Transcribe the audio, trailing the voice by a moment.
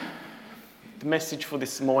The message for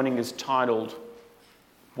this morning is titled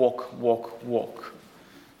Walk, Walk, Walk.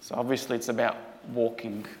 So obviously it's about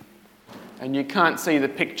walking. And you can't see the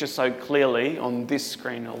picture so clearly on this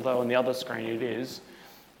screen, although on the other screen it is.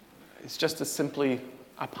 It's just simply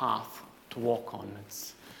a path to walk on.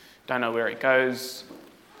 Don't know where it goes.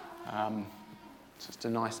 It's just a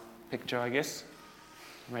nice picture, I guess.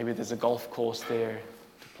 Maybe there's a golf course there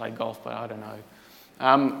to play golf, but I don't know.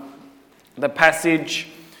 The passage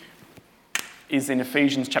is in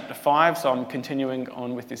Ephesians chapter 5, so I'm continuing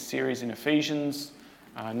on with this series in Ephesians.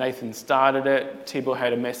 Nathan started it, Thibaut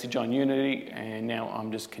had a message on unity, and now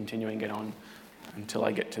I'm just continuing it on until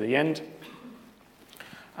I get to the end.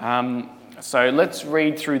 So let's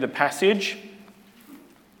read through the passage.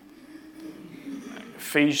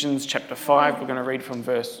 Ephesians chapter 5, we're going to read from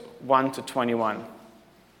verse 1 to 21.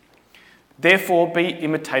 Therefore be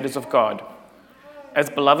imitators of God, as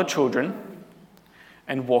beloved children,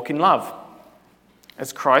 and walk in love,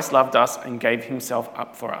 as Christ loved us and gave himself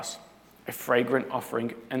up for us, a fragrant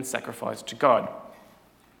offering and sacrifice to God.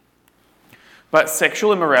 But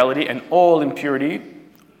sexual immorality and all impurity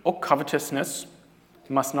or covetousness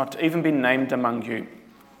must not even be named among you,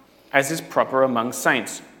 as is proper among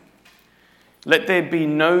saints. Let there be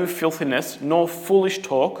no filthiness, nor foolish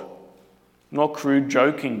talk, nor crude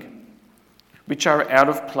joking, which are out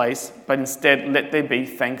of place, but instead let there be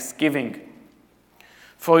thanksgiving.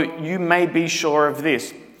 For you may be sure of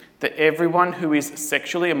this, that everyone who is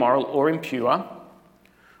sexually immoral or impure,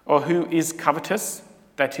 or who is covetous,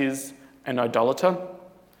 that is, an idolater,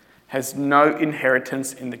 has no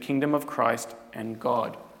inheritance in the kingdom of Christ and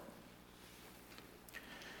God.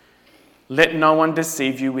 Let no one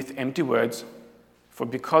deceive you with empty words, for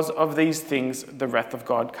because of these things the wrath of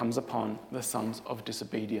God comes upon the sons of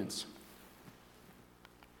disobedience.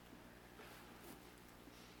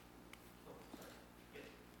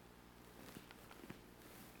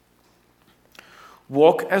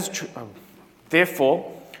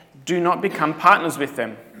 Therefore, do not become partners with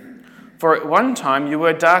them. For at one time you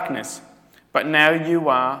were darkness, but now you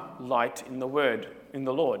are light in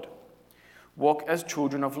the Lord. Walk as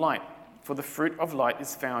children of light, for the fruit of light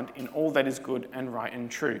is found in all that is good and right and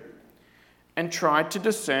true. And try to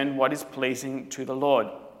discern what is pleasing to the Lord.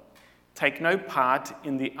 Take no part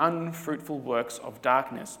in the unfruitful works of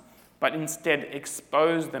darkness, but instead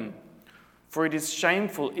expose them. For it is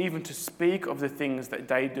shameful even to speak of the things that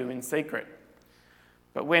they do in secret.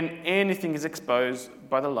 But when anything is exposed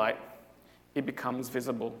by the light, it becomes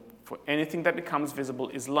visible. For anything that becomes visible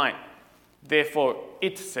is light. Therefore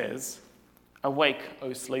it says, awake,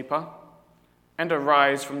 O sleeper, and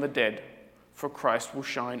arise from the dead, for Christ will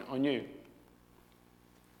shine on you.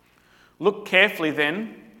 Look carefully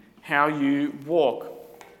then how you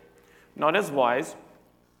walk, not as unwise,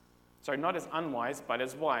 but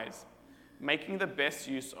as wise, making the best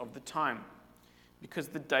use of the time, because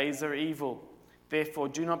the days are evil. Therefore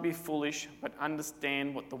do not be foolish, but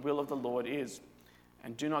understand what the will of the Lord is.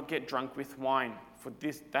 And do not get drunk with wine, for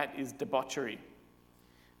that is debauchery.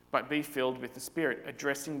 But be filled with the Spirit,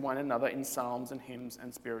 addressing one another in psalms and hymns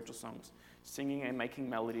and spiritual songs, singing and making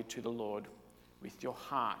melody to the Lord with your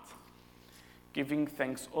heart, giving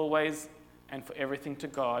thanks always and for everything to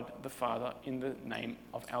God the Father in the name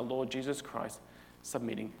of our Lord Jesus Christ,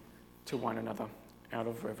 submitting to one another out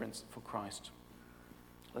of reverence for Christ.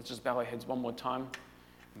 Let's just bow our heads one more time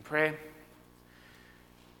in prayer.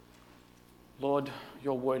 Lord,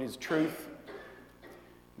 your word is truth.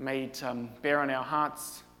 May it bear on our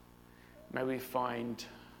hearts. May we find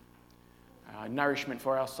nourishment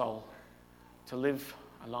for our soul to live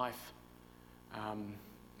a life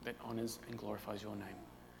that honours and glorifies your name.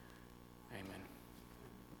 Amen.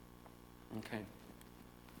 Okay.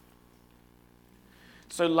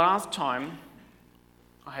 So last time,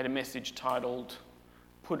 I had a message titled,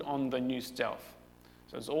 Put on the New Self.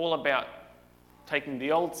 So it's all about taking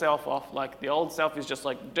the old self off. Like the old self is just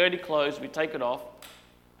like dirty clothes, we take it off,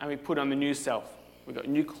 and we put on the new self. We've got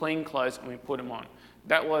new clean clothes, and we put them on.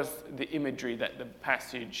 That was the imagery that the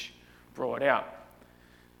passage brought out.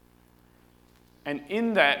 And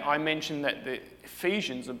in that, I mentioned that the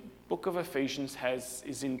book of Ephesians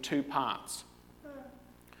is in two parts.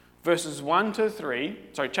 Chapters 1 to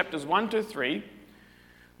 3,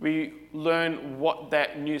 we learn what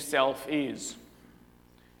that new self is.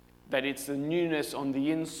 That it's the newness on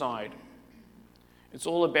the inside. It's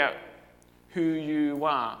all about who you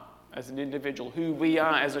are as an individual, who we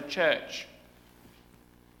are as a church.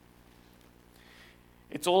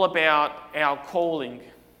 It's all about our calling,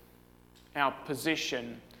 our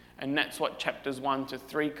position, and that's what chapters 1 to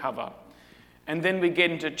 3 cover. And then we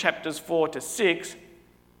get into chapters 4 to 6.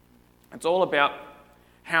 It's all about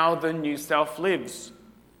how the new self lives,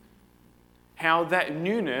 how that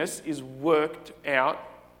newness is worked out,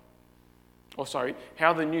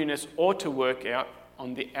 how the newness ought to work out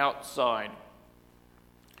on the outside.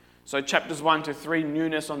 So chapters 1 to 3,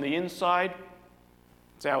 newness on the inside,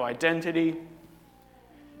 it's our identity.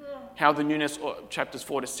 How the newness, chapters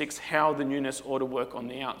 4 to 6, how the newness ought to work on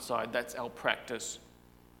the outside, that's our practice.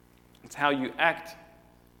 It's how you act,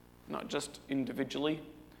 not just individually,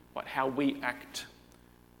 but how we act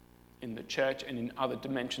in the church and in other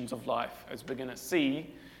dimensions of life. As we're going to see,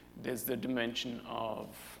 there's the dimension of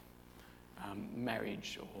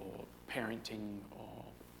marriage or parenting or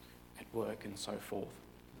at work and so forth.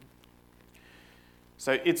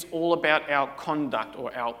 So it's all about our conduct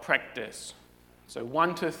or our practice. So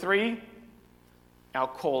 1 to 3, our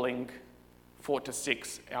calling. 4 to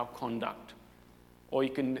 6, our conduct. Or you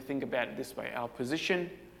can think about it this way, our position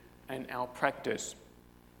and our practice.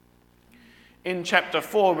 In chapter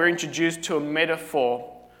 4, we're introduced to a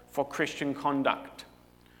metaphor for Christian conduct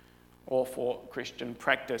or for Christian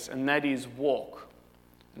practice, and that is walk.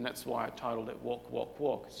 And that's why I titled it Walk, Walk,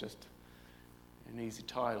 Walk. It's just an easy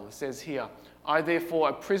title. It says here, I therefore,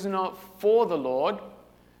 a prisoner for the Lord,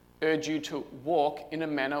 urge you to walk in a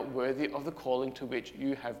manner worthy of the calling to which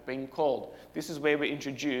you have been called. This is where we're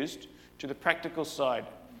introduced to the practical side.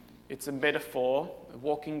 It's a metaphor.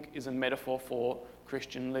 Walking is a metaphor for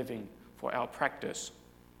Christian living, for our practice.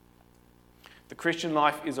 The Christian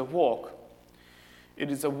life is a walk.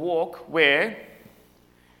 It is a walk where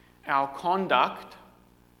our conduct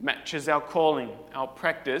matches our calling, our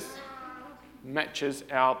practice matches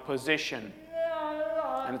our position.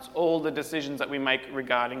 And it's all the decisions that we make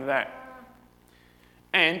regarding that.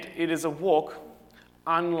 And it is a walk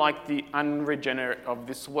unlike the unregenerate of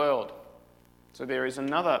this world. So there is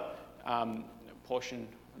another portion,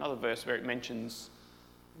 another verse where it mentions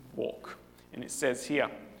walk. And it says here,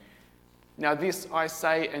 now this I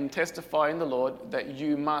say and testify in the Lord, that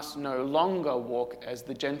you must no longer walk as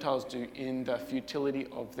the Gentiles do in the futility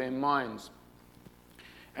of their minds.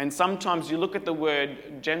 And sometimes you look at the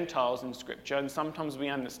word Gentiles in Scripture, and sometimes we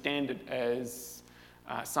understand it as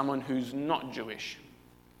someone who's not Jewish.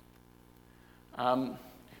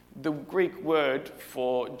 The Greek word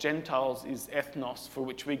for Gentiles is ethnos, for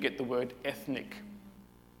which we get the word ethnic.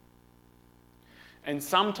 And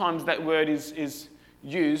sometimes that word is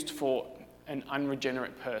used for an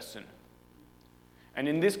unregenerate person. And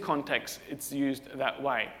in this context, it's used that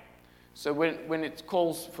way. So when it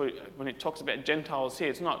talks about Gentiles here,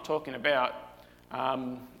 it's not talking about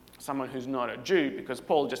someone who's not a Jew, because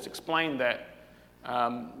Paul just explained that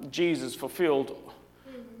Jesus fulfilled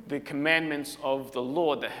the commandments of the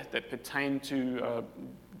Lord that pertain to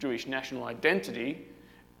Jewish national identity,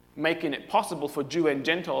 making it possible for Jew and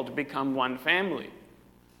Gentile to become one family.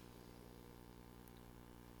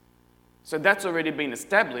 So that's already been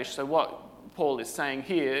established. So what Paul is saying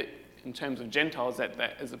here in terms of Gentiles, that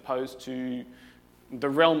as opposed to the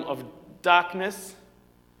realm of darkness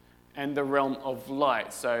and the realm of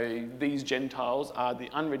light. So these Gentiles are the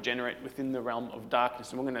unregenerate within the realm of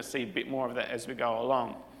darkness. And we're going to see a bit more of that as we go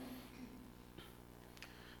along.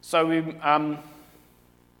 So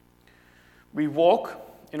we walk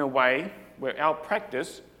in a way where our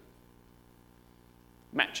practice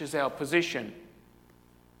matches our position.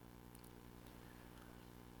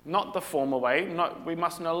 Not the former way. We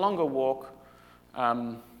must no longer walk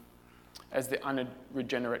as the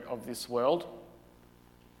unregenerate of this world.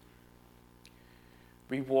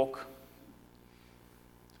 We walk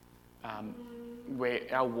where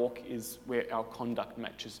our walk is, where our conduct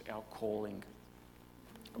matches our calling.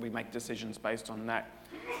 We make decisions based on that.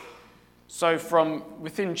 So from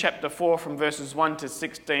within chapter 4, from verses 1 to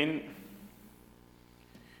 16,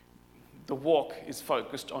 the walk is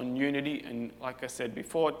focused on unity, and like I said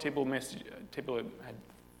before, Tibble had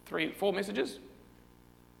 4 messages. Is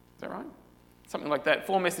that right? Something like that.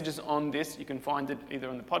 4 messages on this. You can find it either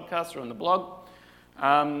on the podcast or on the blog.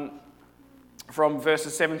 From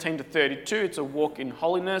verses 17 to 32, it's a walk in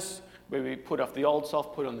holiness, where we put off the old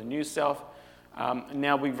self, put on the new self. And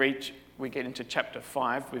now we get into chapter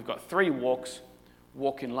 5. We've got 3 walks: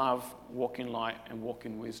 walk in love, walk in light, and walk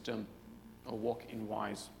in wisdom, or walk in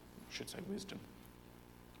wise. Should say wisdom.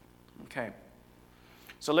 Okay,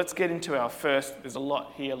 so let's get into our first. There's a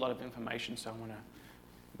lot here, a lot of information, so I want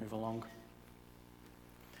to move along.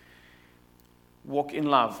 Walk in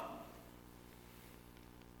love.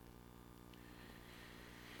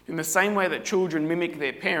 In the same way that children mimic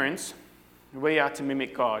their parents, we are to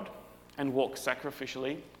mimic God and walk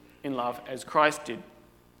sacrificially in love as Christ did.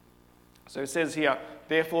 So it says here,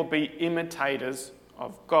 therefore be imitators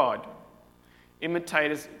of God.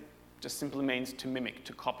 Imitators just simply means to mimic,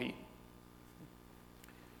 to copy.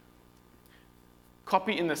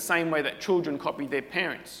 Copy in the same way that children copy their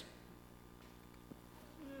parents.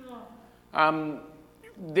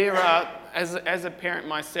 There are, as a parent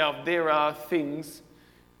myself, there are things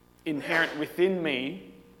inherent within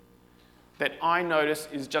me that I notice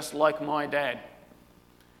is just like my dad.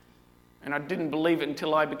 And I didn't believe it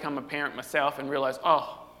until I become a parent myself and realised,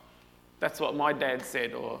 oh, that's what my dad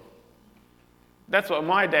said, or that's what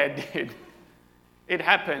my dad did. It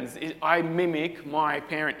happens. I mimic my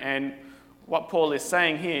parent, and what Paul is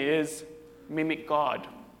saying here is mimic God,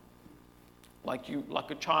 like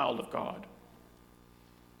a child of God.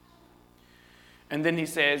 And then he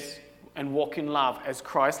says, and walk in love as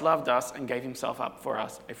Christ loved us and gave himself up for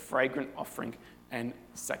us, a fragrant offering and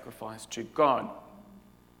sacrifice to God.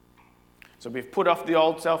 So we've put off the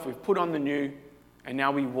old self, we've put on the new, and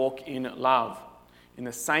now we walk in love in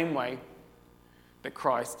the same way that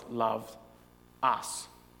Christ loved us.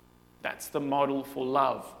 That's the model for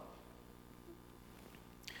love.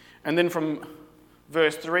 And then from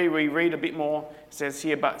verse 3, we read a bit more. It says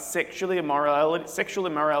here, but sexual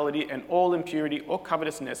immorality and all impurity or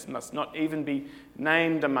covetousness must not even be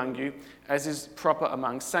named among you, as is proper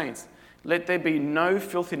among saints. Let there be no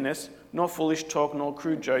filthiness, nor foolish talk, nor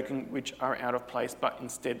crude joking, which are out of place, but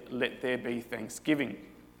instead let there be thanksgiving.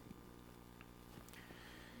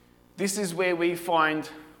 This is where we find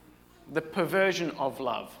the perversion of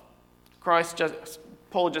love.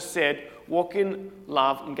 Paul just said, walk in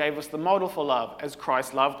love, and gave us the model for love as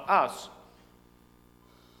Christ loved us.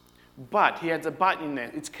 But he adds a but in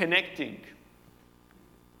there. It's connecting.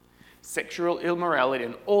 Sexual immorality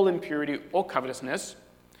and all impurity or covetousness,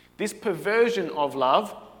 this perversion of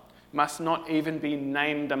love must not even be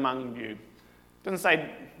named among you. It doesn't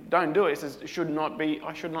say don't do it. It says it should not be.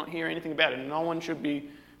 I should not hear anything about it. No one should be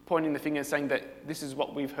pointing the finger and saying that this is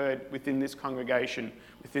what we've heard within this congregation,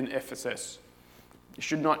 within Ephesus. It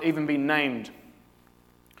should not even be named.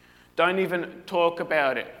 Don't even talk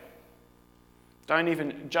about it. Don't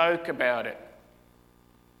even joke about it.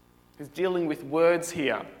 He's dealing with words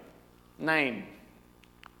here. Name,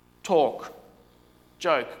 talk,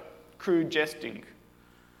 joke, crude jesting,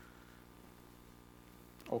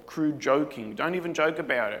 or crude joking. Don't even joke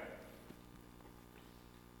about it.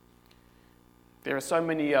 There are so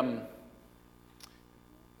many on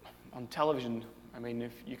television. I mean,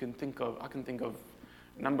 if you can think of, I can think of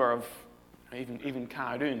a number of even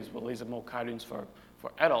cartoons. Well, these are more cartoons for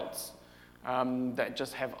adults that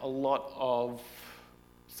just have a lot of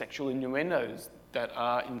sexual innuendos that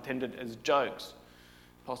are intended as jokes.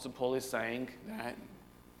 Apostle Paul is saying that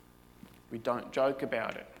we don't joke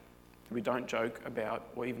about it. We don't joke about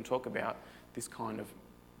or even talk about this kind of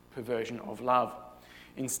perversion of love.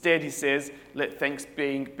 Instead, he says, let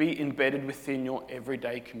thanksgiving be embedded within your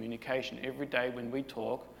everyday communication. Every day when we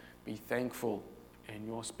talk, be thankful in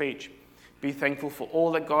your speech. Be thankful for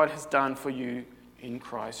all that God has done for you in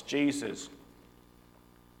Christ Jesus.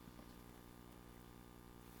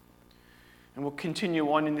 And we'll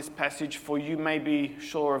continue on in this passage. For you may be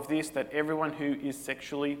sure of this, that everyone who is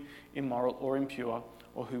sexually immoral or impure,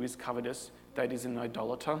 or who is covetous, that is an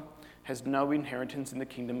idolater, has no inheritance in the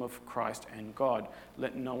kingdom of Christ and God.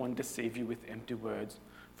 Let no one deceive you with empty words,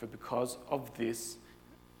 for because of these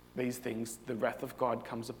things, the wrath of God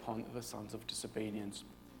comes upon the sons of disobedience.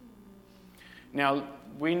 Now,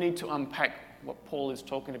 we need to unpack what Paul is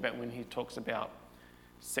talking about when he talks about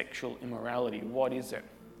sexual immorality. What is it?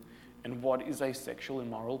 And what is a sexual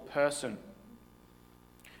immoral person?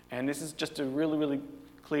 And this is just a really, really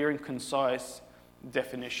clear and concise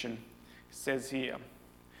definition. It says here,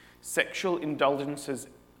 sexual indulgences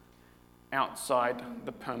outside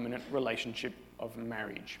the permanent relationship of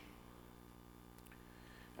marriage.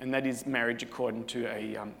 And that is marriage according to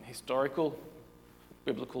a historical,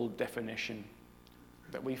 biblical definition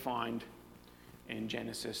that we find in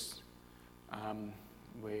Genesis,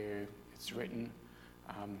 where it's written,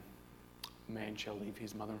 man shall leave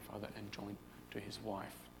his mother and father and join to his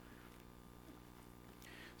wife.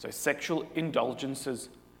 So sexual indulgences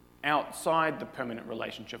outside the permanent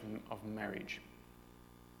relationship of marriage.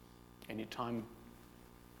 Any time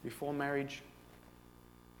before marriage,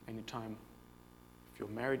 any time if you're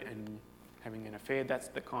married and having an affair, that's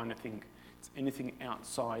the kind of thing. It's anything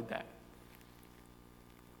outside that.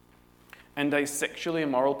 And a sexually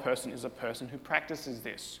immoral person is a person who practices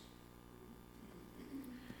this.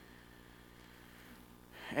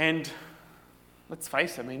 And let's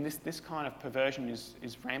face it, I mean, this kind of perversion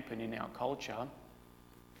is rampant in our culture.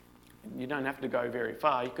 You don't have to go very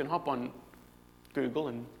far. You can hop on Google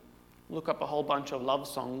and look up a whole bunch of love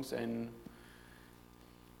songs and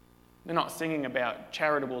They're not singing about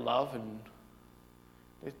charitable love, and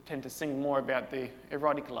they tend to sing more about the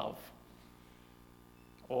erotic love.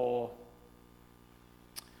 Or,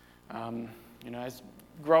 as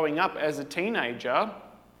growing up as a teenager,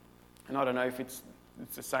 and I don't know if it's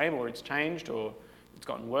the same or it's changed or it's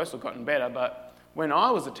gotten worse or gotten better, but when I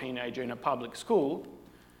was a teenager in a public school,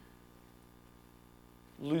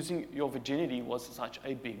 losing your virginity was such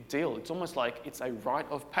a big deal. It's almost like it's a rite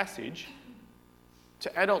of passage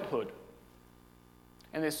to adulthood.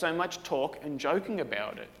 And there's so much talk and joking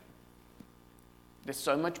about it. There's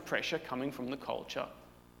so much pressure coming from the culture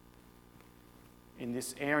in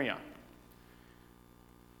this area.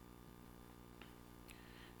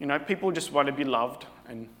 People just want to be loved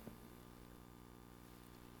and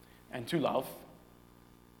to love.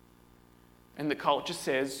 And the culture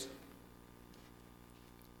says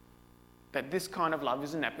that this kind of love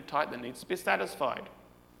is an appetite that needs to be satisfied.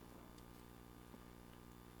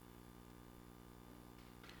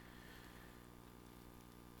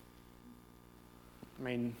 I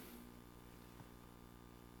mean,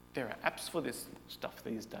 there are apps for this stuff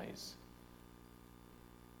these days.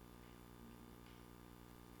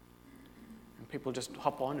 And people just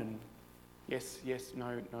hop on and yes,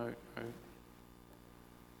 no.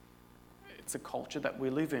 It's a culture that we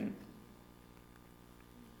live in.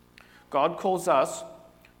 God calls us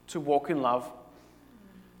to walk in love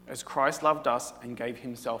as Christ loved us and gave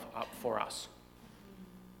himself up for us.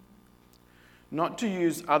 Not to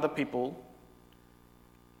use other people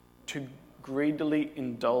to greedily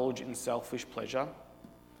indulge in selfish pleasure,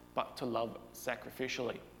 but to love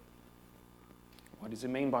sacrificially. What does it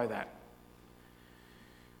mean by that?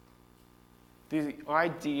 The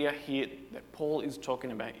idea here that Paul is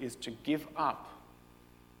talking about is to give up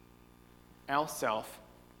ourself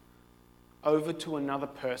over to another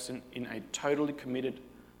person in a totally committed,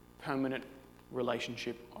 permanent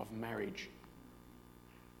relationship of marriage.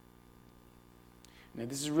 Now,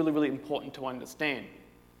 this is really, really important to understand.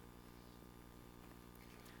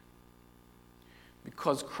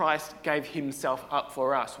 Because Christ gave himself up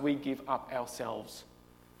for us, we give up ourselves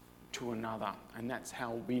to another. And that's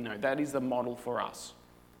how we know. That is the model for us.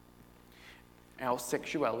 Our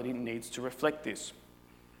sexuality needs to reflect this.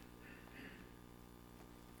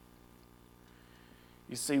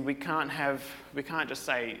 You see, we can't just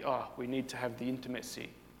say, we need to have the intimacy,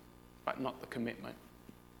 but not the commitment.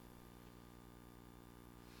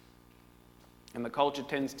 And the culture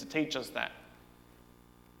tends to teach us that.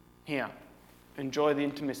 Here, enjoy the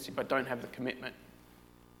intimacy, but don't have the commitment.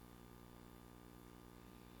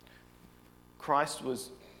 Christ was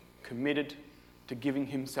committed to giving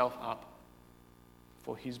himself up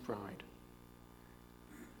for his bride.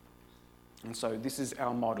 And so this is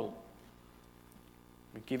our model.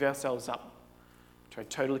 We give ourselves up to a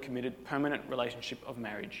totally committed, permanent relationship of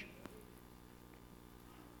marriage.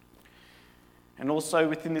 And also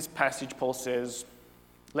within this passage, Paul says,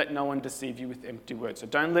 let no one deceive you with empty words. So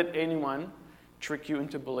don't let anyone trick you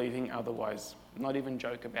into believing otherwise. Not even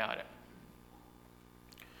joke about it.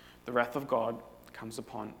 The wrath of God comes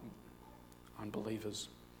upon unbelievers.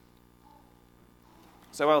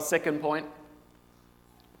 So our second point,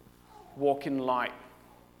 walk in light.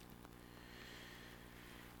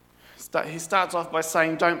 He starts off by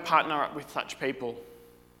saying, don't partner up with such people.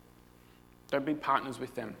 Don't be partners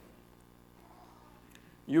with them.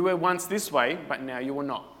 You were once this way, but now you are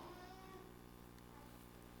not.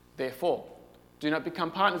 Therefore, do not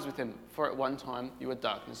become partners with them, for at one time you were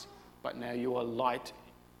darkness, but now you are light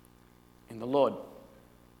in the Lord.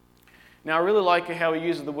 Now, I really like how he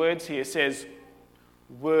uses the words here. It says,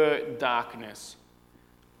 were darkness,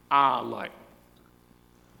 are light.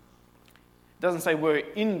 It doesn't say were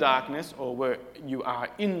in darkness or were you are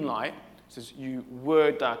in light. It says you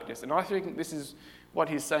were darkness. And I think this is what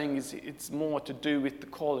he's saying is it's more to do with the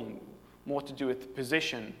calling, more to do with the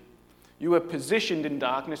position. You were positioned in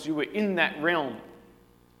darkness. You were in that realm,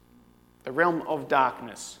 the realm of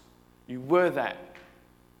darkness. You were that.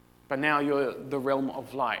 But now you're the realm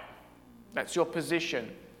of light. That's your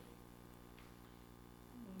position.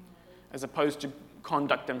 As opposed to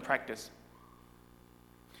conduct and practice.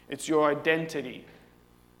 It's your identity.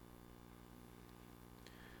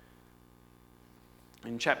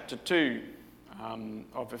 In chapter 2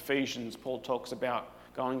 of Ephesians, Paul talks about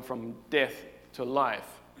going from death to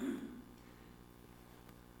life.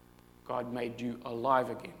 God made you alive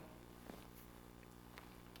again.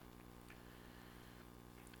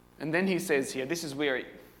 And then he says here, this is where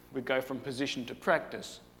we go from position to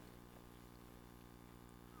practice.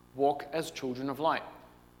 Walk as children of light,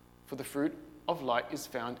 for the fruit of light is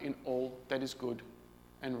found in all that is good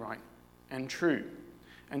and right and true.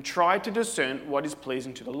 and try to discern what is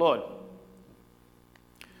pleasing to the Lord.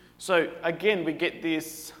 So again, we get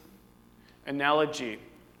this analogy,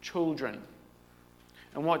 children.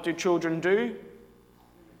 And what do children do?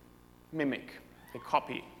 Mimic, they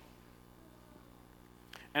copy.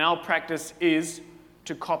 And our practice is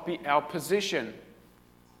to copy our position.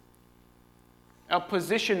 Our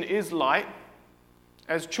position is light.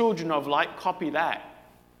 As children of light, copy that.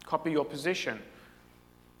 Copy your position.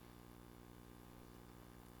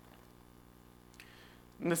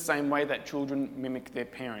 In the same way that children mimic their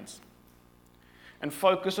parents. And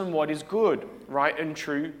focus on what is good, right and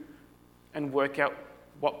true, and work out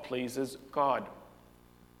what pleases God.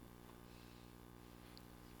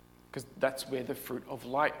 Because that's where the fruit of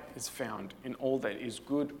light is found, in all that is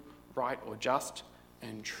good, right, or just,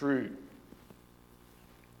 and true.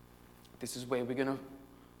 This is where we're going to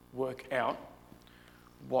work out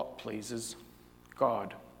what pleases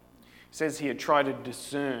God. It says here, try to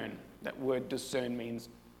discern. That word discern means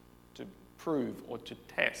to prove or to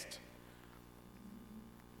test.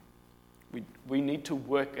 We need to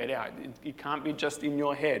work it out. It can't be just in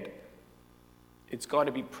your head. It's got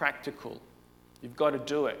to be practical. You've got to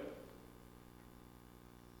do it.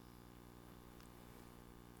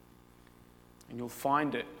 And you'll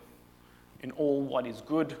find it in all what is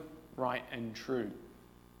good, right, and true.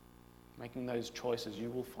 Making those choices, you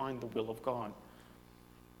will find the will of God.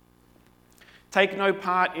 Take no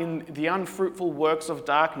part in the unfruitful works of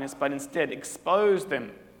darkness, but instead expose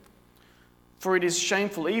them. For it is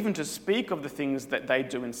shameful even to speak of the things that they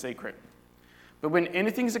do in secret. But when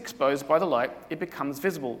anything is exposed by the light, it becomes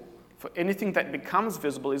visible. For anything that becomes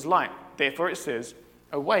visible is light. Therefore it says,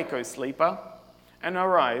 "Awake, O sleeper, and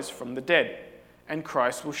arise from the dead, and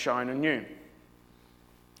Christ will shine on you."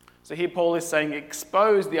 So here Paul is saying,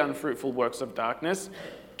 expose the unfruitful works of darkness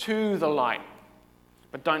to the light,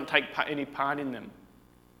 but don't take any part in them.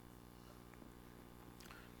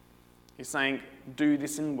 He's saying, do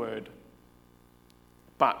this in word.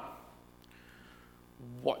 But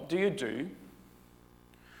what do you do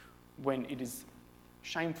when it is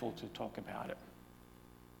shameful to talk about it?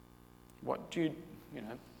 What do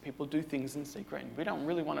people do things in secret, and we don't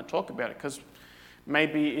really want to talk about it because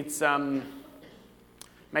maybe it's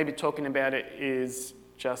maybe talking about it is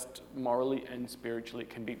just morally and spiritually, it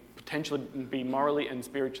can be potentially be morally and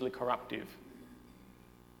spiritually corruptive.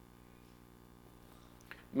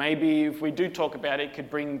 Maybe if we do talk about it, it could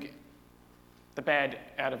bring the bad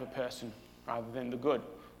out of a person rather than the good.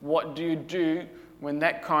 What do you do when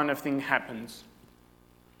that kind of thing happens?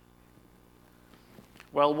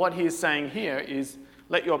 Well, what he is saying here is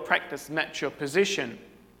let your practice match your position.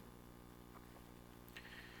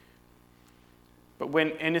 But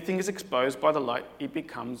when anything is exposed by the light, it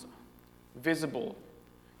becomes visible.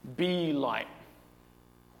 Be light.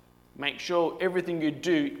 Make sure everything you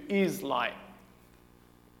do is light,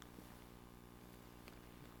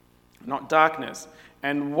 not darkness.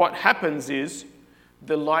 And what happens is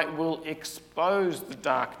the light will expose the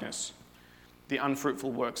darkness, the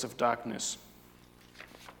unfruitful works of darkness.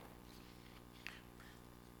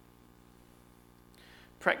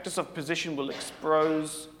 Practice of position will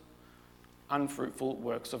expose unfruitful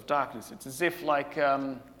works of darkness. It's as if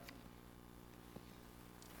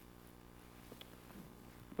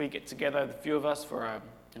we get together, a few of us, for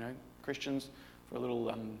Christians, for a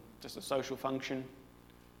little just a social function,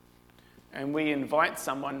 and we invite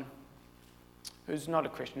someone who's not a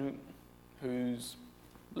Christian, who's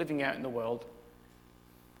living out in the world.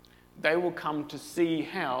 They will come to see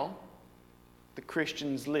how the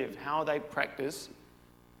Christians live, how they practice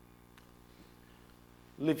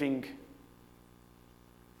living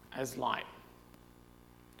as light,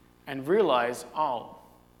 and realize,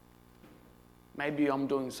 maybe I'm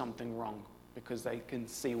doing something wrong, because they can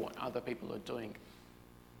see what other people are doing.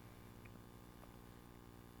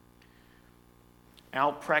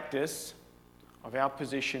 Our practice of our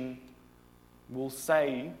position will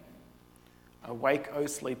say, "Awake, O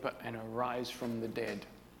sleeper, and arise from the dead,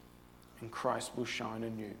 and Christ will shine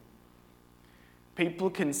on you." People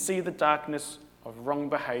can see the darkness of wrong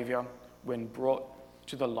behaviour when brought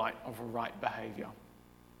to the light of right behaviour.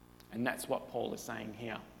 And that's what Paul is saying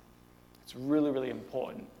here. It's really, really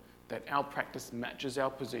important that our practice matches our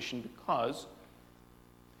position, because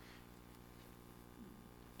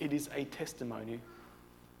it is a testimony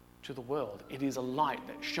to the world. It is a light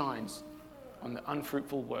that shines on the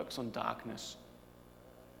unfruitful works on darkness.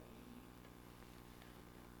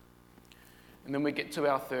 And then we get to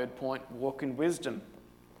our third point, walk in wisdom.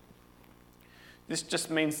 This just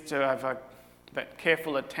means to have that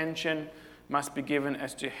careful attention must be given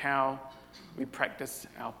as to how we practice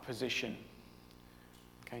our position.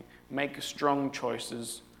 Okay? Make strong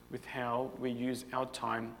choices with how we use our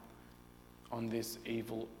time on this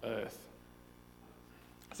evil earth.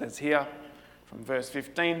 It says here, from verse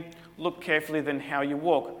 15, look carefully then how you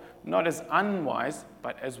walk, not as unwise,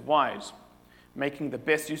 but as wise, making the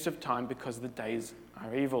best use of time because the days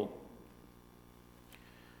are evil.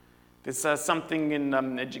 There's something in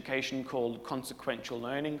education called consequential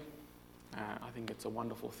learning. I think it's a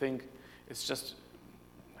wonderful thing. It's just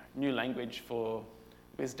new language for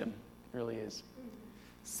wisdom, it really is.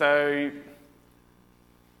 So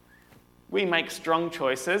we make strong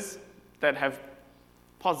choices that have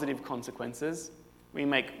positive consequences. We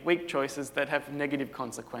make weak choices that have negative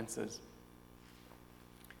consequences.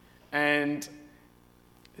 And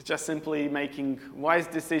it's just simply making wise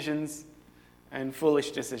decisions and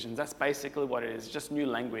foolish decisions. That's basically what it is, just new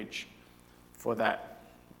language for that.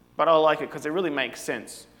 But I like it because it really makes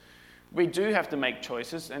sense. We do have to make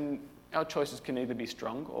choices, and our choices can either be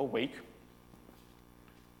strong or weak.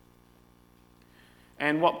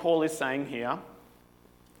 And what Paul is saying here,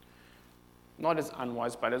 not as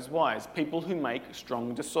unwise, but as wise. People who make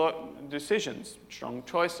strong decisions, strong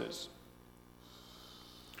choices.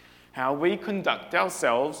 How we conduct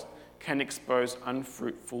ourselves can expose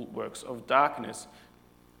unfruitful works of darkness.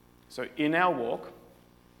 So in our walk,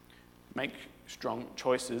 make strong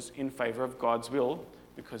choices in favour of God's will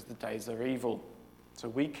because the days are evil. So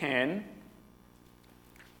we can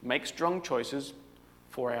make strong choices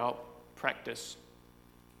for our practice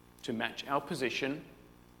to match our position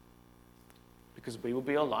because we will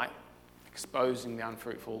be a light exposing the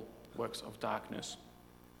unfruitful works of darkness.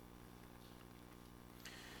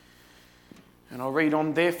 And I'll read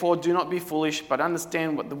on, therefore do not be foolish, but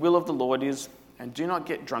understand what the will of the Lord is, and do not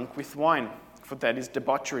get drunk with wine, for that is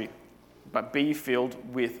debauchery, but be filled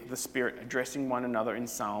with the Spirit, addressing one another in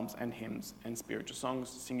psalms and hymns and spiritual songs,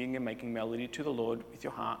 singing and making melody to the Lord with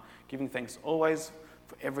your heart, giving thanks always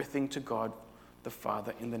for everything to God the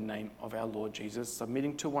Father in the name of our Lord Jesus,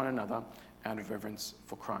 submitting to one another out of reverence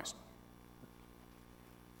for Christ.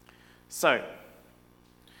 So,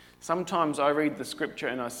 sometimes I read the scripture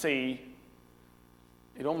and I see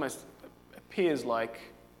it almost appears like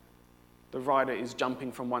the writer is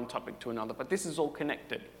jumping from one topic to another, but this is all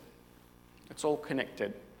connected. It's all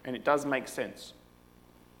connected, and it does make sense.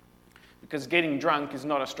 Because getting drunk is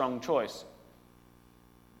not a strong choice.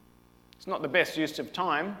 It's not the best use of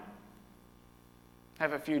time.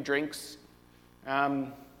 Have a few drinks. I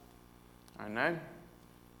don't know.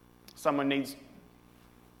 Someone needs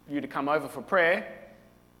you to come over for prayer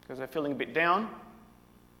because they're feeling a bit down.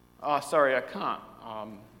 Oh, sorry, I can't.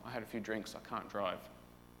 I had a few drinks, I can't drive.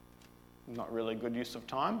 Not really good use of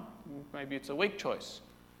time. Maybe it's a weak choice.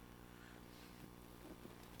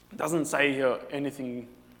 It doesn't say here anything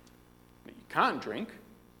that you can't drink.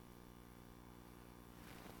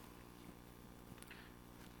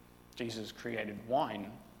 Jesus created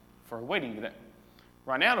wine for a wedding that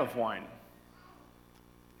ran out of wine.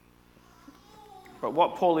 But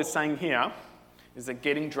what Paul is saying here is that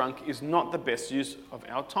getting drunk is not the best use of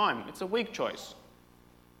our time. It's a weak choice.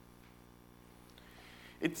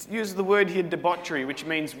 It uses the word here debauchery, which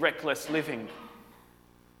means reckless living.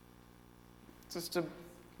 It's just a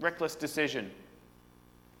reckless decision.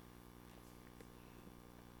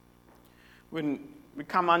 When we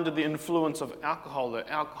come under the influence of alcohol, the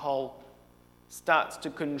alcohol starts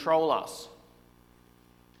to control us.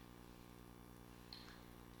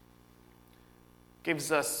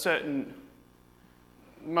 Gives us certain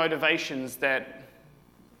motivations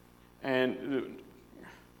and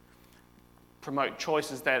promote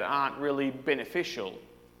choices that aren't really beneficial.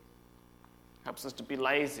 Helps us to be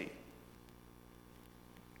lazy.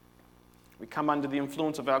 We come under the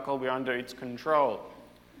influence of alcohol, we're under its control.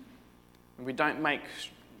 And we don't make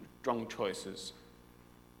strong choices.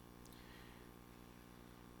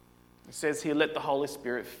 It says here, let the Holy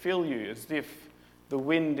Spirit fill you, as if the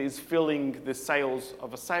wind is filling the sails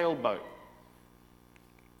of a sailboat.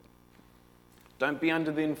 Don't be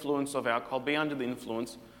under the influence of alcohol, be under the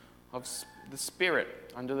influence of the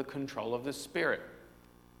Spirit, under the control of the Spirit.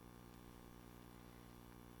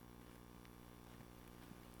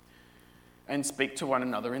 And speak to one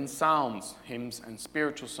another in psalms, hymns, and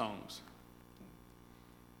spiritual songs.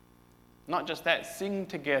 Not just that, sing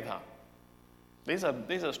together. These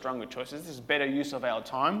are stronger choices. This is better use of our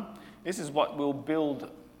time. This is what will build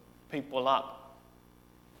people up.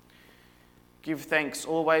 Give thanks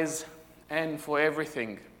always and for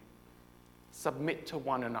everything. Submit to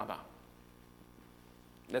one another.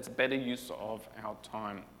 That's better use of our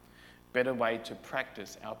time. Better way to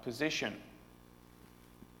practice our position.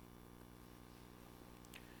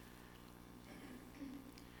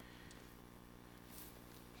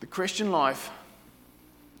 Christian life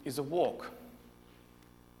is a walk.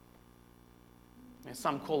 Now,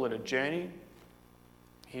 some call it a journey.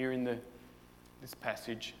 Here in this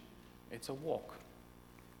passage, it's a walk.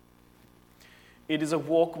 It is a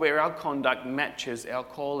walk where our conduct matches our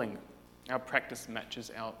calling. Our practice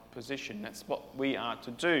matches our position. That's what we are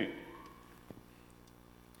to do.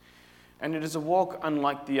 And it is a walk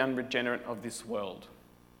unlike the unregenerate of this world.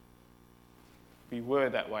 We were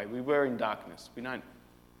that way. We were in darkness.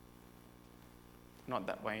 Not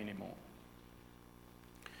that way anymore.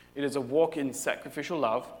 It is a walk in sacrificial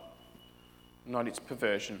love, not its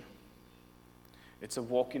perversion. It's a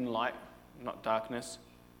walk in light, not darkness.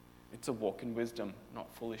 It's a walk in wisdom, not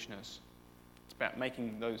foolishness. It's about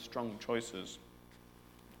making those strong choices.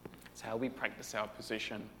 It's how we practice our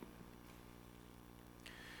position.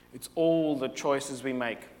 It's all the choices we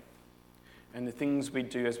make and the things we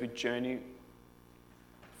do as we journey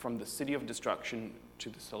from the city of destruction to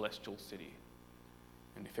the celestial city.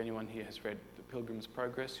 And if anyone here has read The Pilgrim's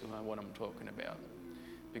Progress, you'll know what I'm talking about.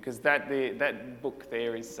 Because that book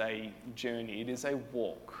there is a journey. It is a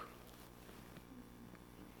walk.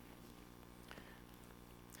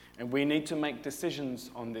 And we need to make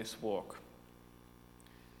decisions on this walk.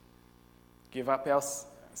 Give up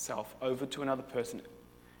ourself over to another person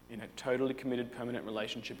in a totally committed permanent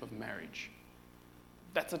relationship of marriage.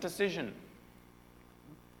 That's a decision.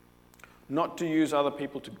 Not to use other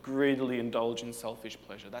people to greedily indulge in selfish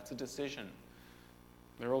pleasure. That's a decision.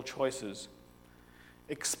 They're all choices.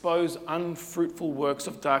 Expose unfruitful works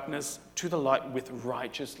of darkness to the light with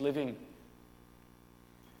righteous living.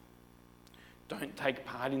 Don't take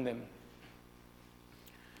part in them.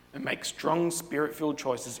 And make strong spirit-filled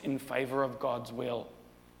choices in favour of God's will.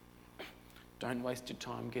 Don't waste your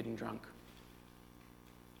time getting drunk.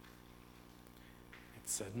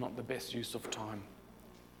 It's not the best use of time.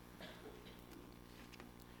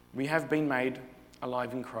 We have been made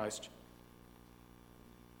alive in Christ.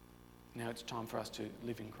 Now it's time for us to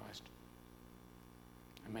live in Christ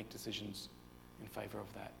and make decisions in favour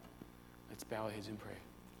of that. Let's bow our heads in prayer.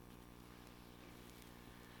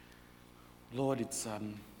 Lord, it's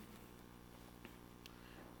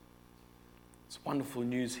wonderful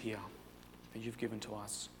news here that you've given to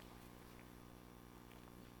us.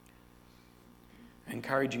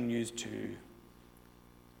 Encouraging news to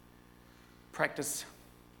practice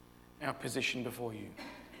our position before you.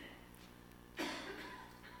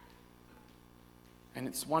 And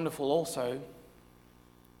it's wonderful also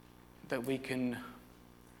that we can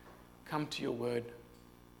come to your word,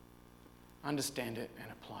 understand it,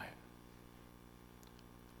 and apply it.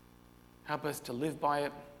 Help us to live by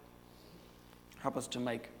it. Help us to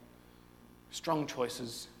make strong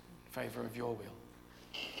choices in favour of your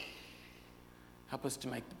will. Help us to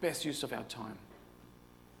make the best use of our time.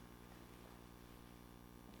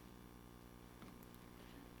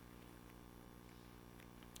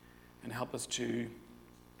 And help us to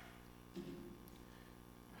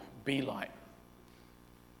be light.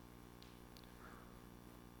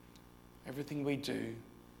 Everything we do in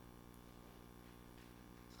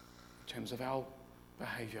terms of our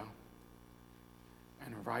behaviour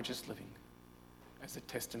and righteous living as a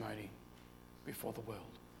testimony before the world.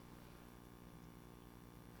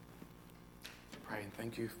 Pray and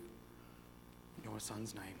thank you in your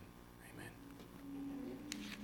Son's name.